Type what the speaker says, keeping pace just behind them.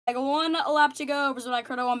Like 1 lap to go, Brazil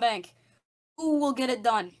Crudo on bank. Who will get it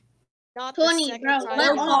done? Not 20, the second bro. time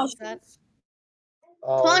Let I've off. done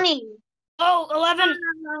that. 20. Oh, 11.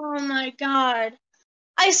 Oh my god.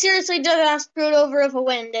 I seriously just got screwed over of a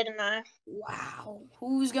win, didn't I? Wow.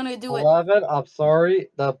 Who's gonna do it? 11. I'm sorry.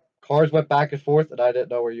 The cars went back and forth, and I didn't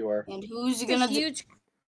know where you were. And who's It's gonna a do? huge.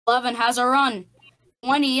 11 has a run.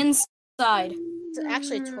 20 inside.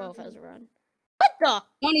 Actually, 12 has a run. What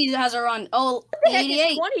the? 20 has a run. Oh, What the the heck is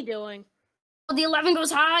 88. 20 doing? Oh, the 11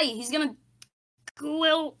 goes high. He's gonna.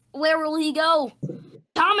 Where will he go?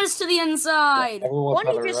 Thomas to the inside. Everyone's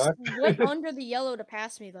 20 having a just wreck. went under the yellow to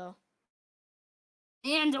pass me, though.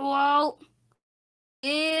 And whoa.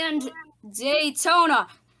 And Daytona.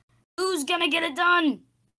 Who's gonna get it done?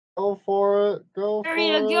 Go for it. Go Here for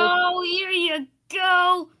you it. go. Here you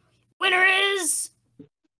go. Winner is.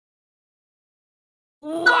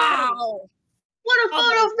 Wow. What a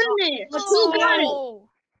photo finish! Who got it? Oh.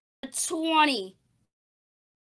 20.